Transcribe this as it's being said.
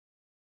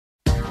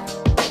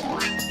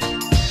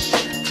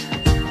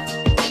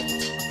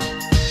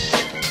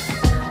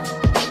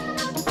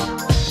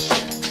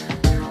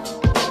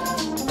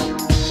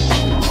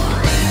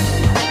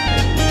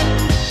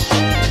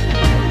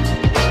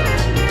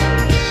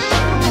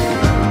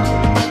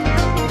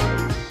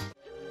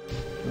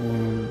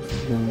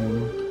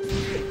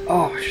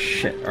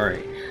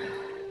Alright.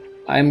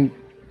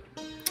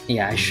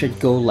 Yeah, I should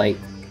go like...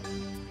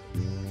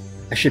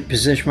 I should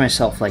position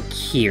myself like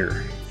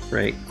here,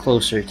 right?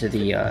 Closer to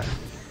the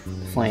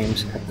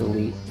flames at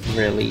the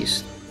very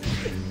least.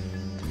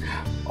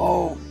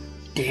 Oh,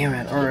 damn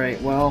it.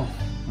 Alright, well.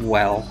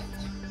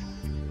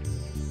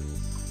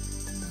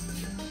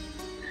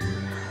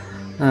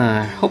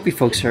 Hope you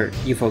folks are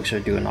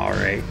doing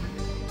alright.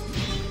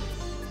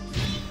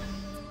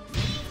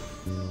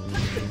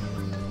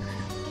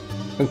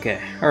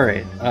 Okay,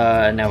 alright.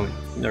 Now,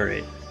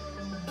 alright.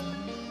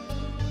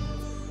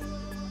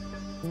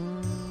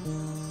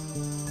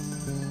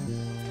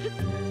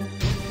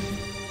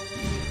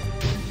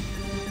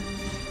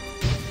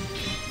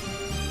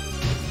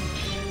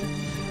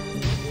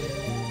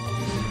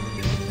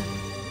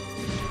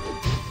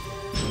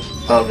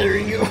 Oh, there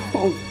you go.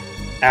 Oh,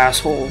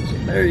 assholes.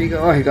 There you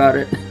go. I got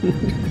it.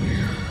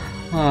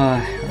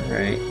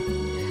 Alright.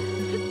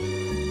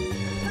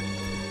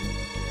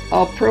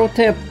 Pro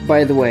tip,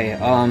 by the way,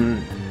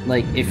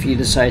 like if you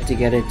decide to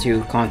get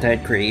into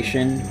content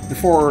creation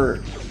before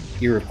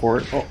you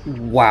record. Oh,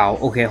 wow.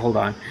 Okay, hold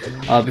on.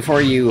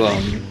 Before you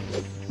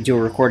do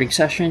a recording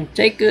session,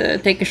 take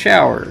a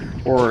shower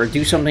or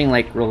do something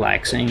like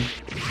relaxing.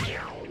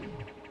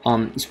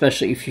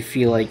 Especially if you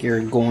feel like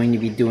you're going to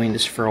be doing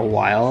this for a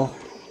while.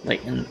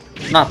 Like,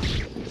 not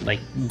like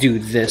do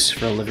this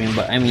for a living,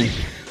 but I mean,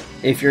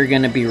 if you're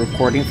gonna be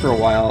recording for a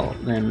while,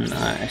 then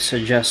I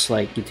suggest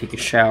like you take a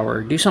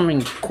shower, do something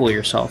to cool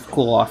yourself,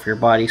 cool off your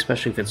body,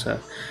 especially if it's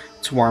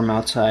warm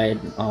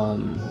outside.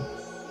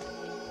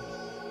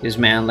 Because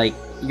man, like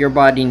your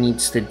body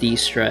needs to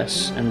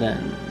de-stress, and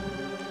then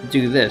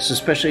do this,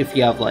 especially if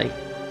you have like,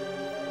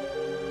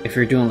 if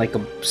you're doing like a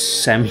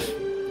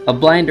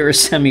blind or a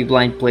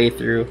semi-blind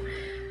playthrough,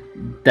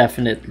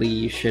 definitely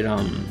you should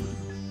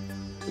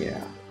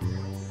yeah.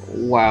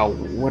 Wow,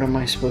 what am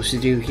I supposed to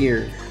do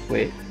here?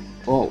 Wait.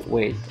 Oh,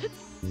 wait.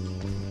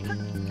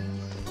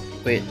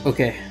 Wait,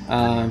 okay.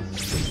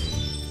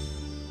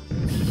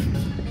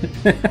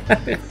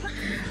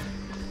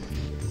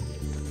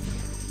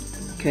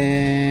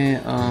 Okay,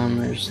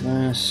 there's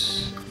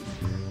this.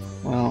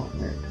 Well,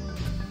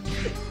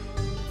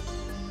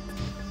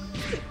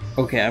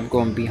 okay, I'm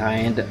going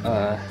behind.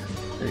 There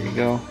you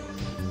go.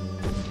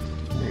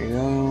 There you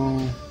go.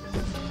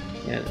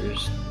 Yeah,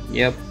 there's.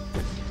 Yep.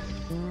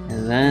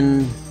 And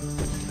then,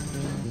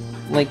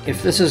 like,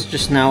 if this is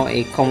just now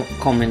a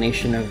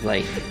culmination of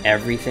like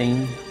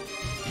everything,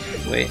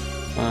 wait,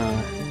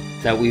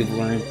 that we've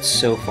learned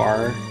so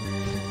far.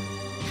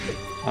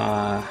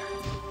 Ow.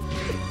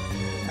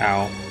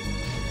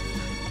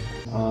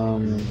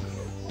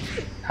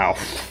 Ow.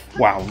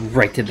 Wow,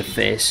 right to the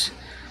face.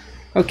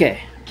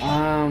 Okay.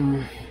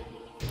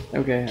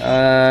 Okay.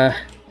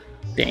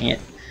 Dang it.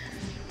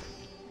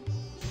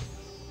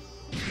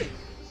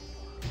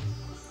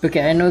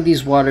 Okay, I know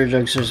these water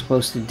jugs are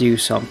supposed to do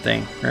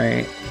something,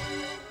 right?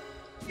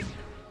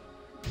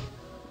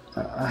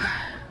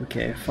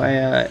 Okay, if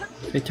I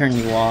turn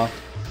you off.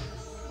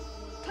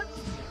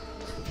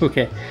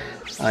 Okay.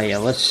 Yeah,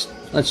 let's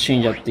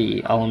change up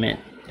the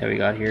element that we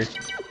got here.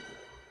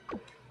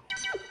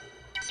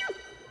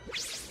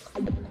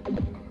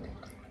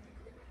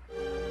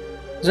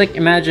 It's like,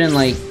 imagine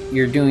like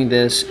you're doing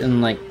this in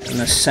like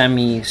in a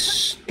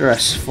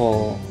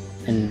semi-stressful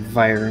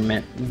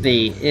environment.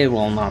 It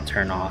will not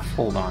turn off.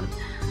 Hold on.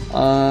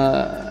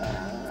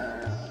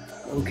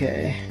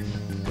 Okay.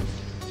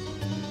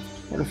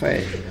 What if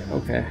I...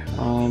 Okay.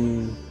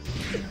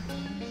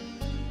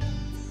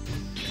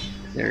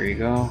 There you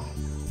go.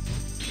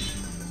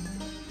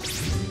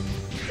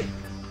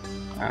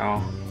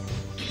 Ow.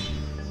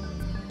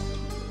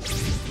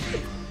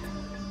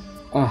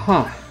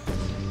 Uh-huh.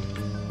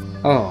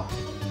 Oh.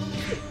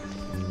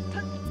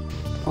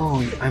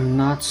 Oh, I'm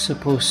not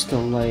supposed to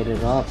light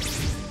it up.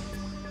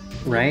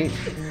 Right?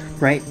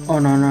 Right? Oh,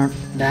 no.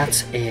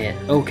 That's it.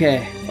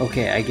 Okay.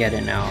 Okay, I get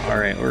it now.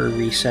 Alright, we're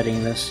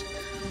resetting this.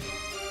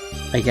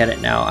 I get it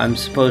now. I'm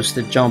supposed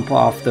to jump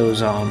off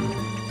those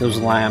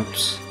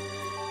lamps.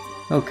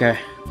 Okay.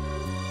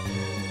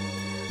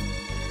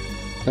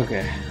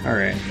 Okay,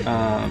 alright.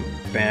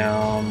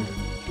 Bam.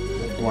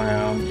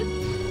 Blam.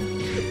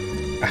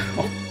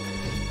 Ow.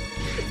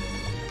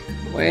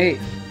 Wait.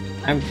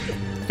 I'm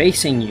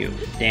facing you.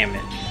 Damn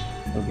it.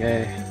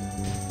 Okay.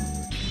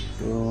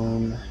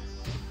 Boom.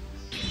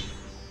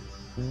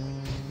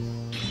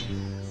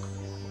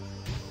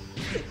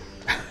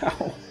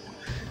 Ow.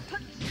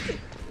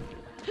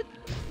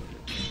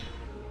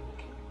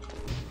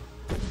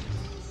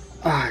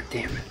 Ah,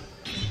 damn it.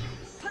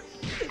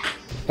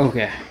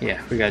 Okay,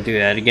 yeah, we gotta do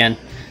that again.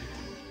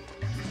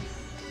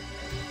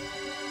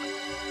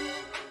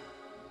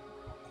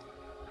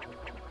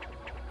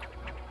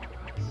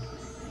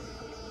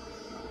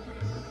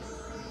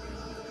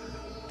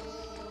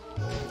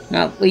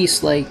 Now, at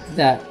least, like,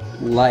 that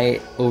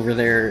light over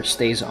there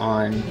stays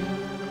on.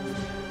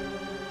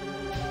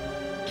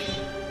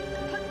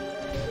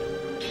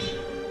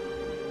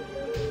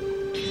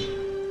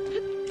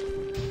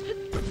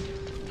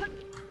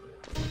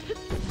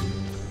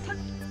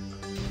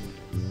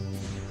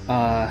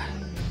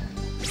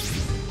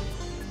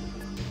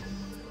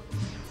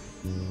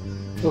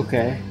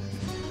 Okay.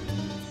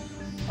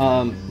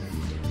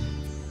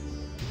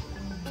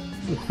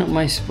 What am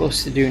I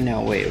supposed to do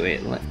now?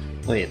 Wait,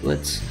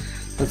 let's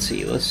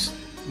see,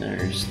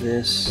 there's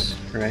this,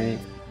 right?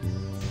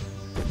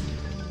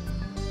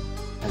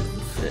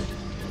 That's it.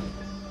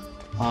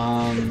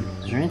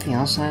 Is there anything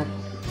else that's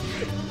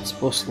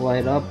supposed to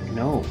light up?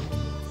 No.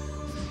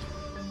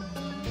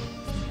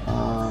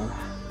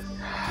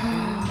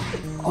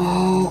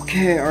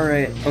 Okay,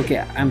 alright.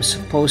 Okay, I'm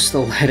supposed to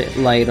let it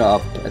light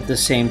up at the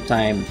same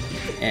time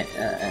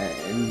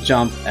and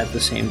jump at the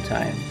same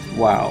time.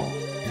 Wow.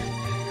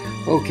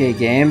 Okay,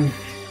 game.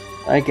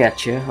 I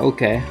get you.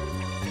 Okay.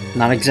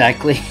 Not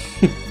exactly.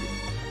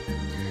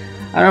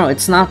 I don't know,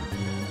 it's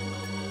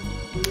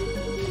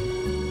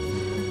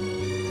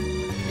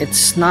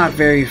not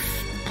very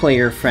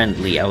player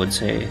friendly, I would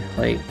say.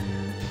 Like,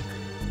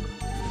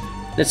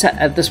 this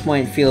at this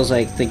point feels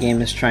like the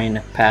game is trying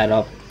to pad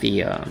up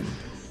the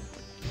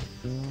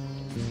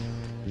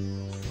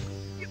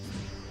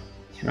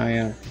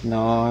no,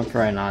 I'm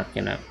probably not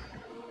gonna.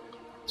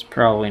 It's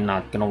probably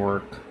not gonna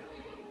work.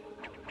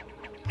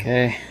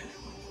 Okay.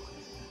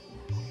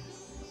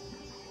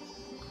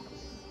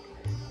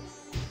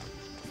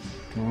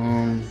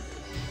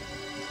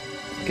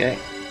 Okay.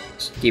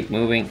 Let's keep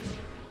moving.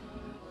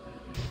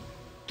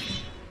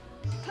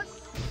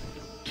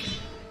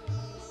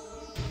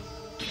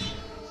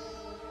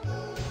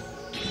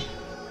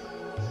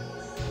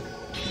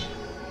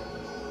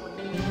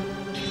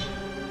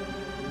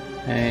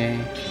 Okay.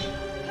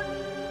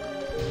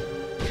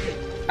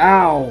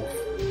 Ow!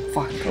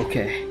 Fuck,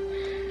 okay.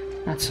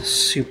 That's a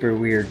super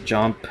weird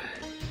jump.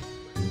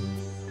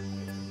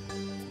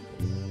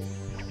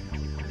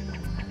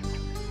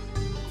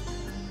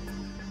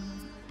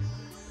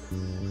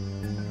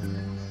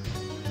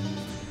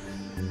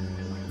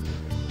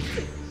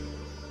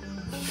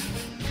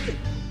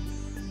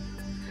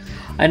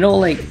 I know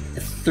like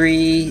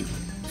 3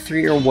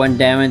 or 1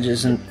 damage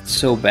isn't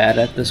so bad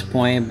at this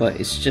point, but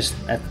it's just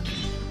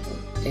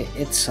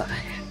it's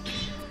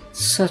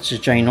such a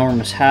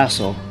ginormous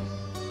hassle.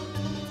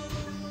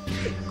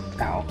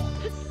 Ow.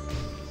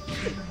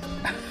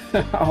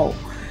 Ow.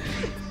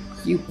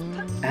 You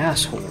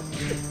asshole.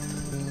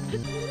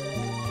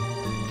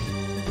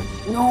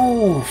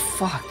 No,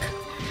 fuck.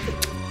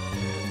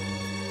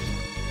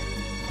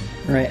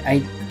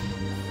 Right,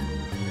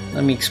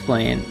 let me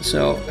explain.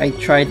 So I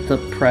tried to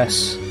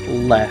press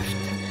left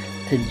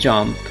to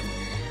jump,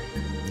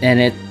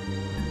 and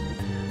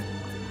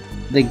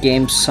the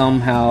game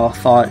somehow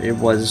thought it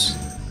was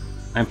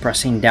I'm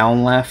pressing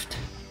down left,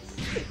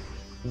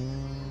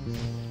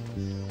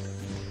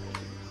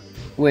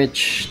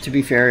 which, to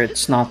be fair,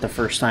 it's not the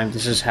first time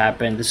this has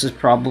happened. This is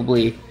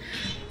probably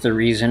the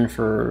reason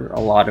for a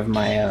lot of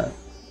my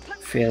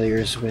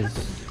failures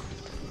with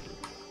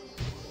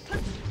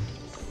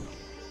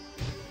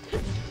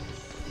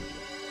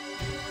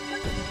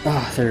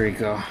oh, there we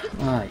go.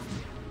 Ah,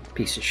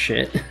 piece of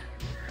shit.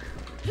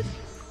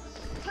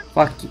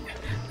 Fuck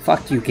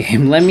you,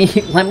 game. Let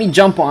me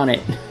jump on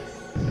it.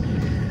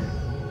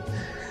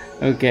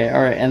 Okay,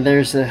 alright, and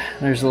there's a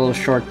little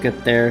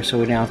shortcut there, so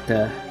we don't have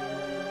to.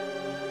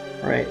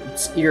 Alright,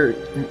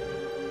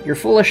 you're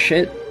full of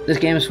shit. This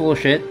game is full of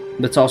shit,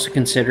 but it's also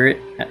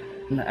considerate.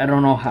 I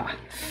don't know how.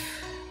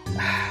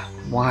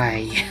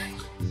 Why?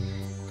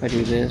 If I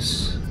do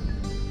this.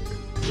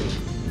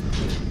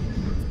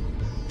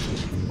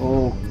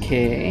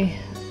 Okay.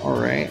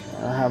 Alright.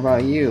 How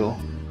about you?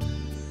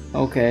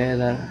 Okay,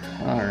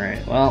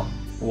 alright.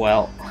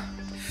 Well.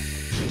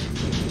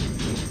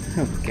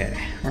 Okay.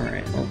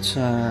 Alright, let's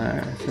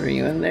throw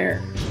you in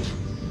there.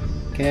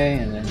 Okay,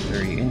 and then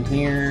throw you in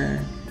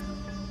here.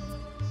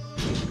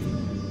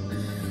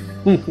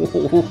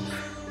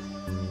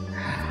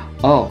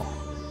 Oh.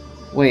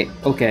 Wait,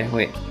 okay,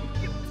 wait.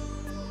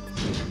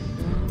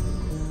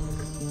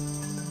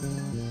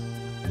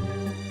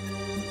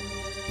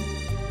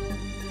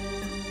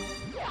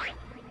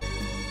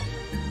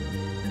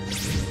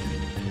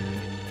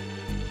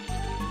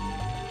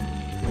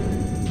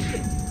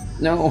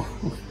 No,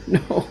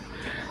 no.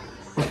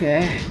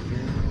 Okay.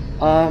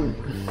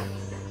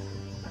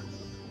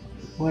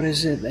 What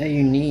is it that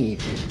you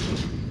need?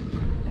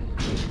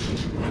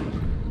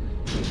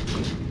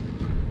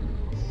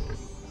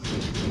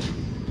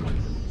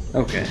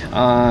 Okay.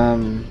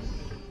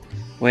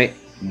 Wait.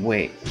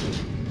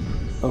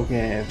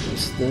 Okay, if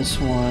it's this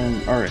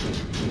one. All right.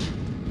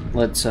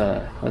 Let's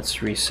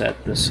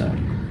reset this.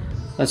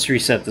 Let's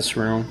reset this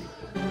room.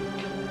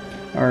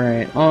 All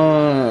right.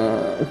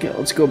 Okay,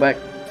 let's go back.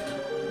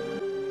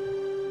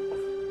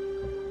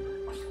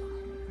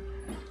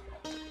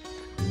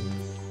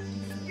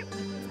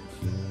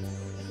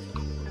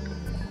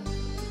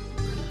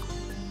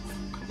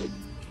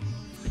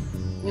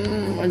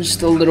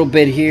 Just a little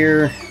bit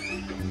here.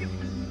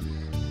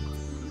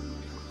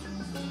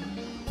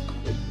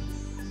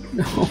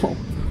 No.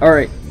 All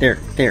right, there.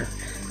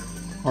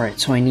 All right,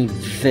 so I need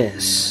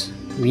this.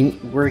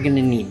 We're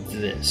gonna need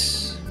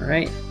this,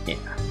 right? Yeah.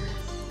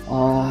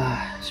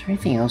 Is there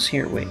anything else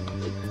here? Wait.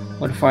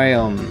 What if I,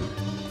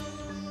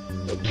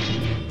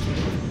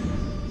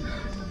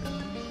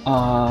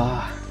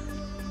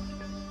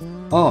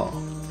 oh.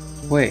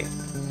 Wait.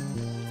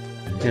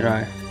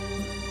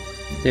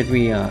 Did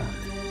we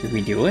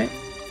do it?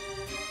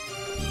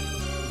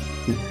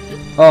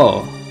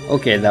 Oh.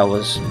 Okay, that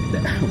was...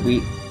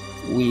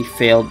 We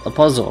failed a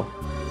puzzle.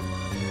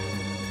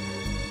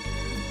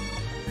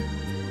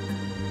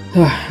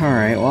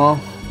 Alright, well...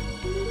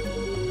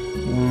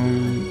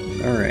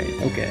 Alright,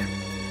 okay.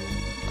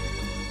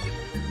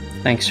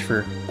 Thanks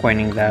for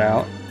pointing that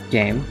out,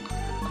 game.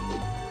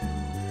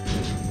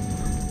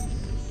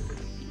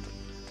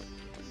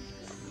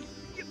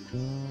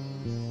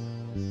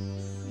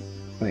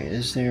 Wait,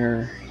 is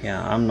there...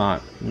 Yeah, I'm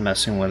not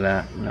messing with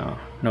that. No,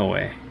 no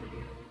way.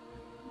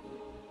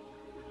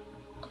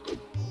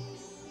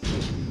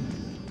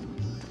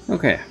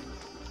 Okay.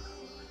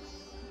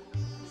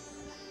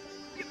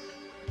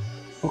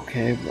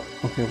 Okay,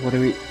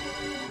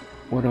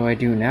 what do I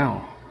do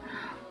now?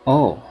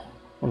 Oh,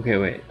 okay,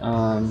 wait,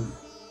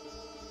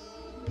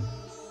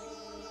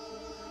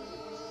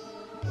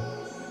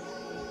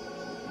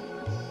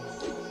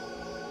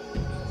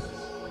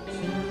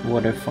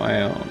 what if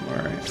I,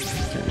 alright,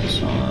 turn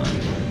this on.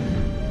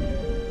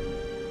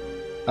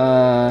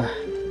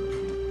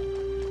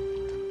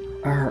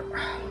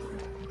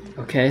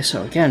 Okay,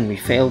 so again, we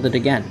failed it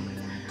again.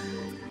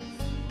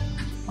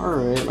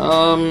 Alright,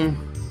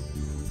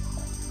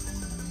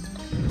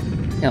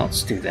 yeah,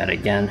 let's do that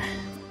again.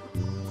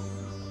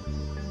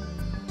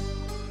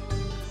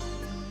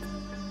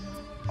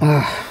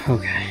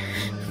 Okay.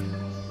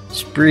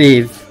 Just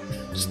breathe.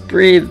 Just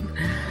breathe.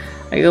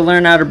 I gotta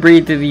learn how to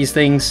breathe through these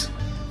things.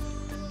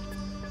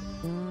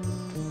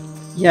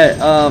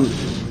 Yeah,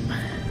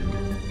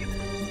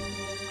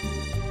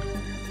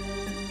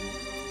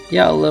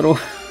 yeah, a little.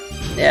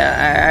 Yeah,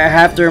 I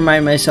have to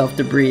remind myself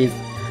to breathe.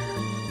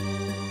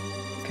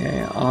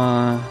 Okay,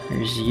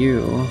 there's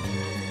you.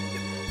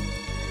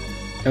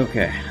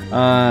 Okay,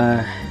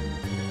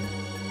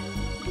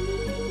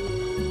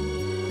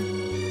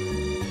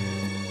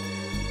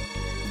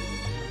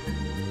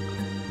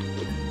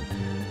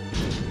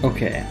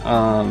 okay,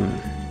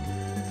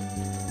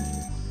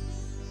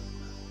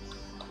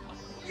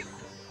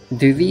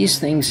 do these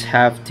things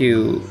have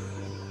to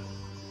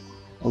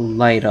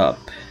light up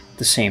at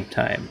the same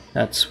time?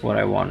 That's what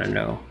I want to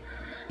know.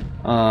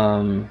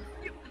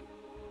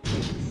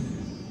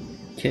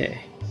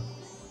 Okay.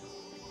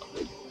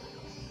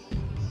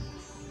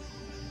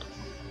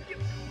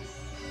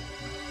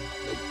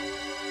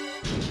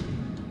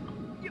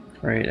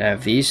 Right, I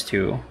have these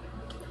two.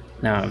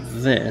 Now I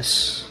have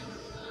this.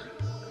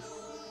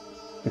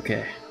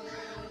 Okay.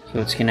 So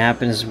what's gonna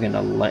happen is I'm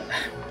gonna light...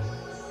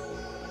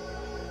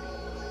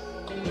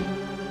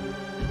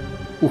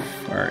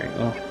 Oof, alright,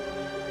 well...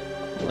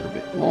 A little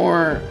bit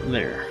more.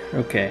 There.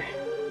 Okay.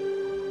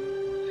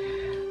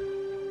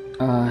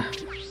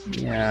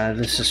 Yeah,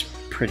 this is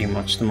pretty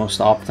much the most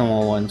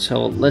optimal one,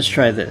 so let's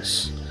try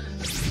this.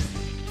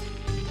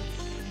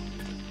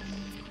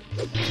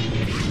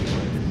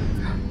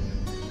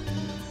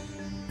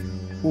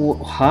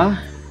 Huh?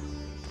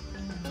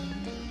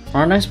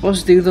 Aren't I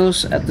supposed to do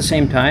those at the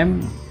same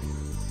time?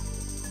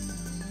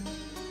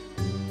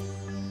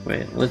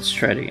 Wait, let's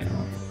try it again.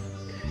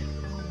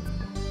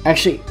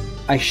 Actually,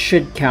 I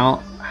should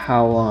count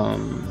how,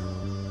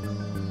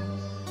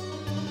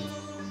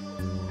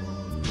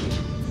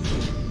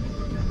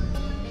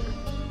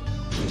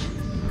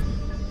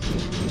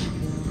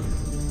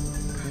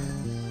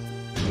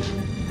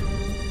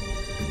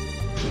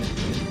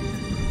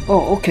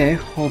 Oh, okay,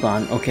 hold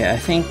on. Okay, I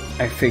think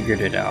I figured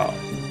it out.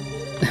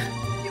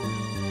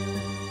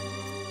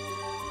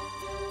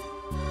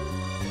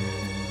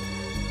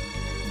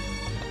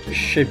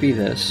 Should be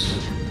this.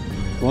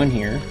 Go in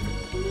here.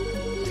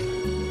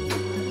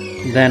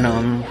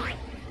 Then,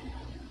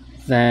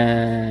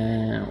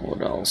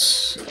 what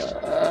else?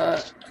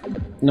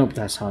 Nope,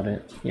 that's not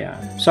it.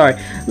 Yeah, sorry.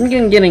 I'm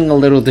getting a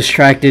little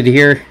distracted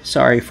here.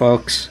 Sorry,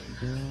 folks.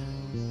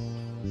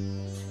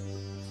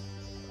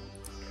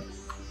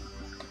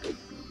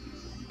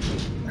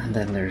 And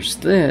then there's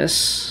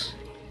this.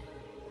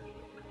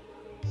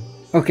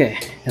 Okay,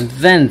 and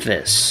then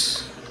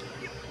this.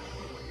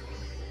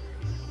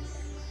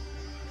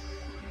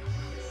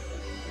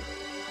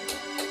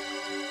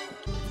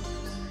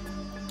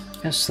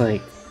 That's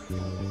like...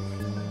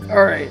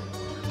 Alright.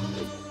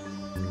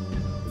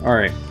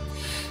 Alright.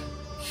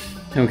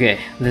 Okay,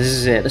 this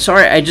is it.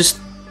 Sorry,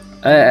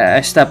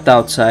 I stepped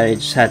outside. I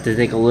just had to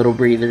take a little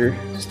breather.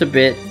 Just a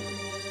bit.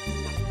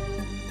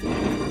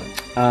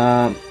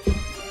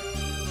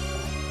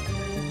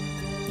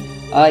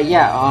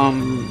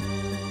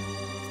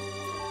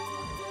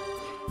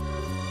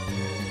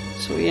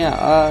 So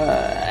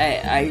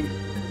yeah,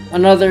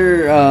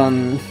 another,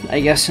 I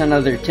guess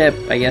another tip,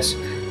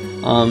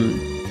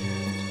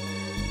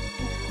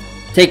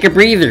 take a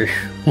breather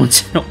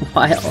once in a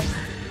while.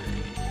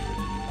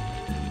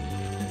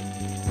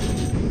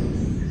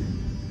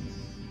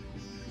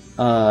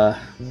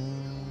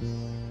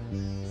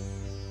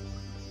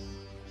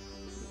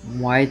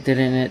 why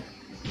didn't it...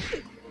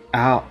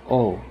 Ow,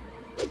 oh.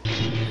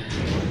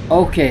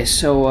 Okay,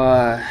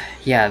 so,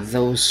 yeah,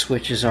 those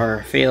switches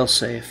are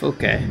failsafe,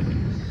 okay.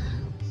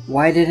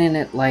 Why didn't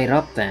it light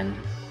up then?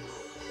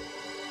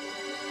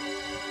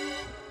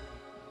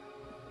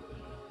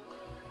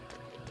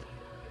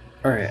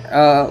 Alright,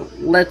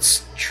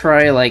 let's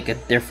try, like, a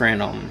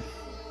different,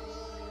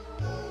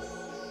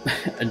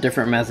 a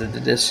different method to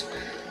this.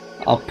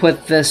 I'll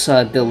put this,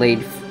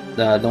 delayed,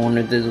 the one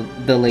with the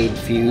delayed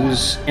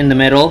fuse in the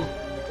middle.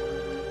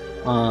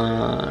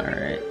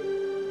 Alright.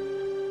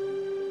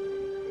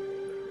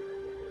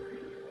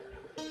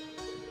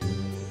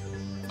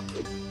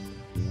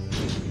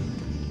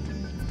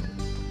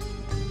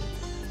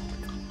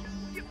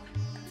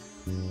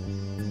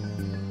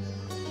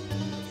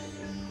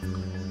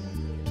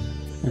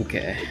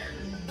 Okay,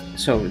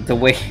 so the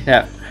way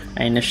that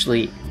I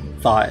initially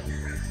thought,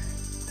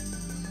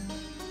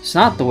 it's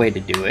not the way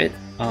to do it.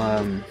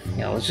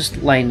 Yeah, let's just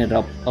lighten it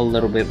up a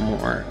little bit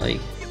more, like.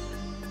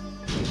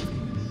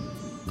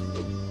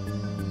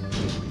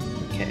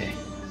 Okay.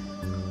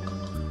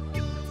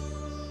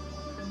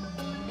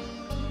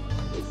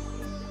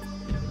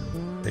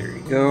 There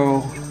you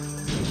go.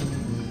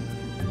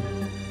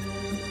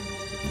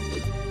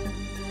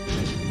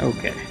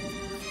 Okay.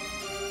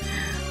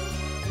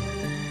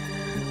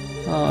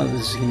 Oh,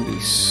 this is gonna be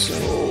so...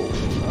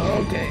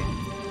 okay.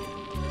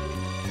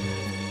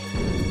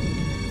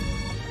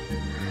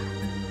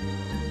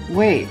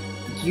 Wait,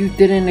 you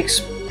didn't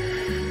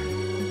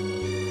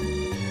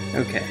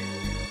okay.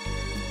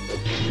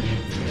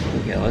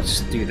 Okay,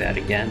 let's do that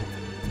again.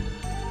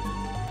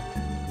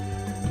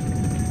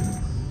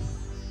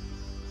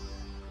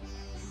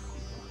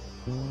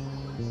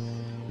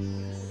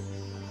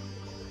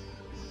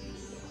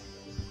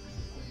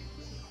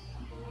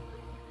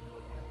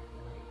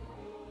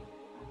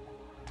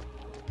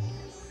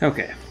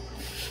 Okay.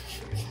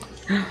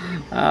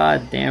 Ah,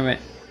 damn it.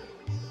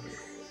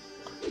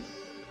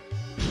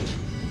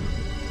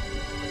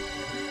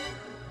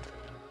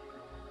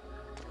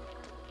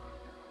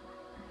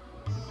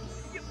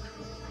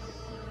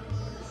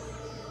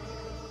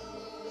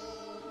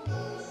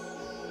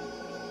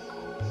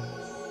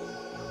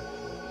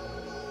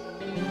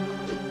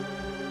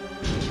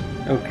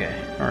 Okay,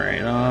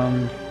 alright,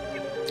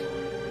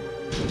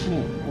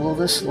 will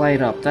this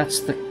light up? That's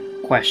the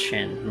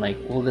question. Like,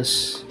 will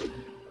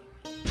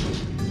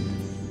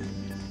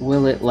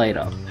it light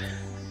up?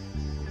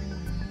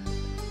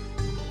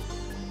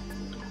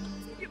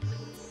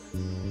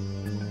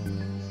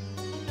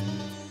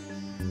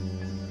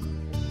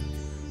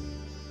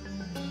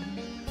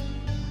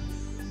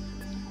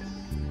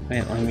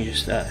 Wait, let me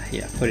just,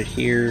 yeah, put it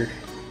here.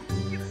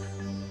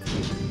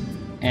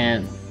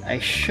 And I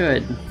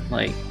should,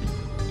 like,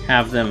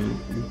 have them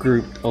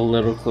grouped a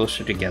little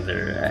closer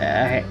together.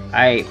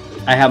 I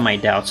have my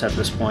doubts at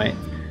this point.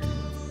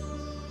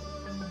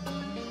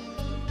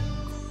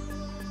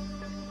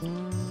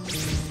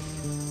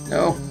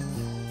 No.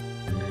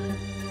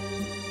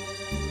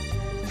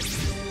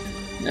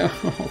 No,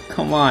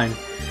 come on.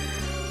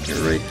 You're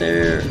right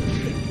there.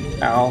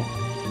 Ow.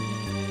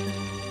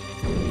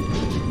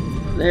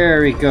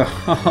 There we go.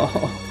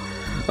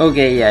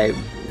 Okay, yeah.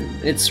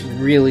 It's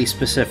really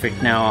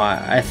specific now.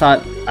 I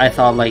thought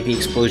like the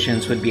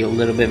explosions would be a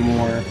little bit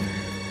more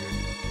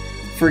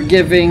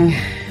forgiving.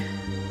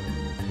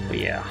 But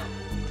yeah.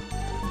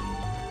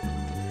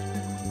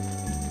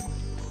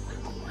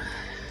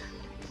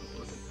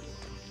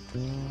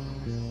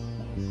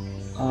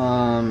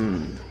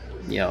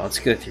 Yeah, let's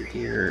go through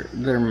here.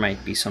 There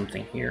might be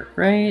something here,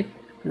 right?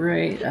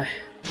 Right.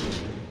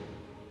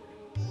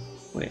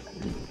 Wait,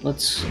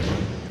 let's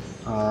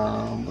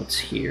what's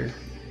here?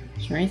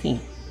 Is there anything?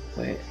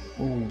 Wait.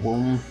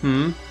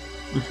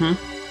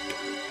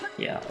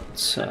 Yeah,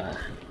 let's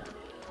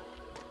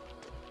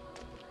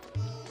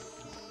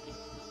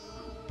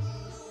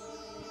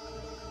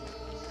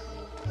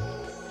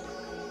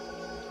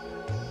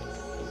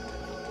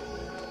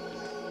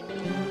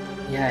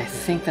yeah, I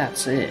think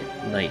that's it.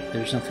 Like,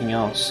 there's nothing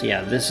else.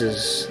 Yeah, this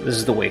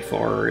is the way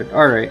forward.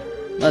 All right,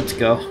 let's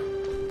go.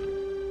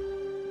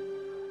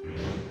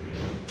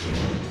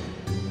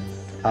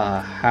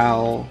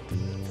 How?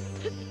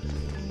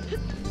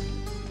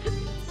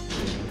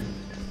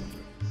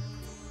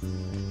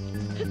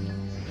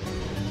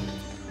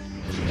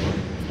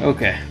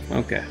 Okay,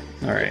 okay,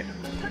 all right.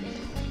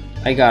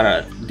 I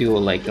gotta do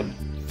like a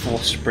full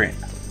sprint.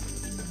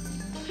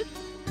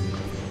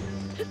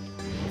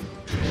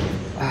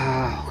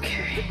 Ah,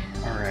 okay,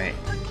 all right.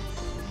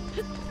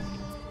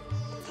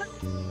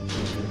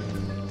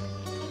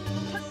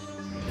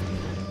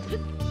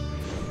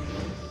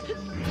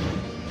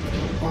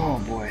 Oh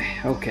boy,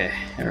 okay,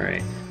 all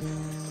right.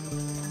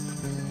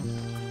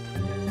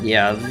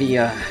 Yeah,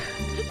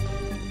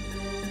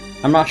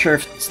 I'm not sure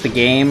if it's the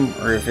game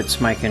or if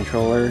it's my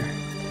controller.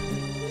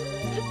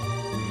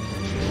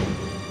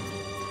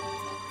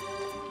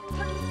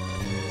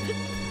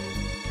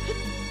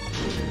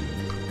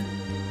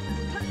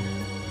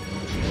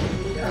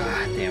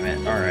 Ah, damn it.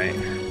 Alright.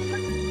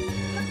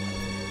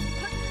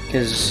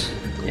 Because,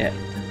 yeah,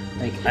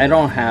 Like, I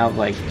don't have,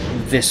 like,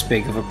 this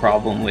big of a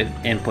problem with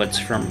inputs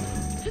from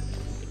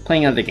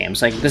playing other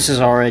games. Like, this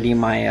is already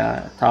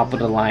my top of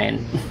the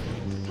line.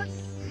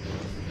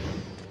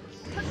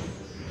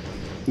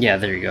 Yeah,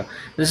 there you go.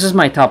 This is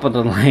my top of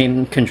the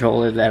line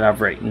controller that I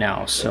have right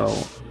now, so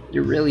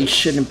you really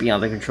shouldn't be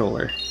on the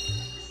controller.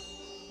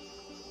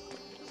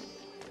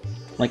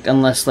 Like,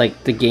 unless,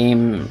 like, the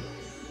game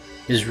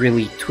is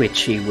really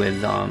twitchy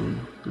with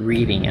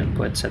reading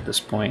inputs at this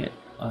point.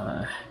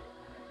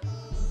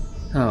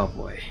 Oh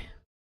boy.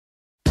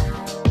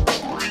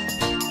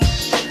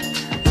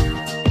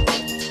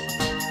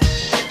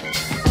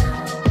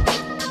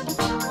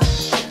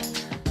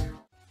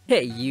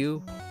 Hey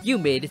you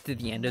made it to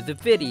the end of the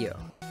video.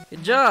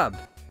 Good job!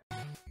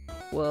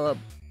 Well, a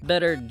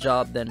better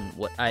job than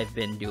what I've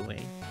been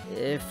doing.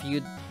 If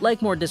you'd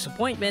like more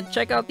disappointment,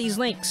 check out these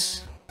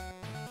links.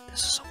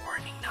 This is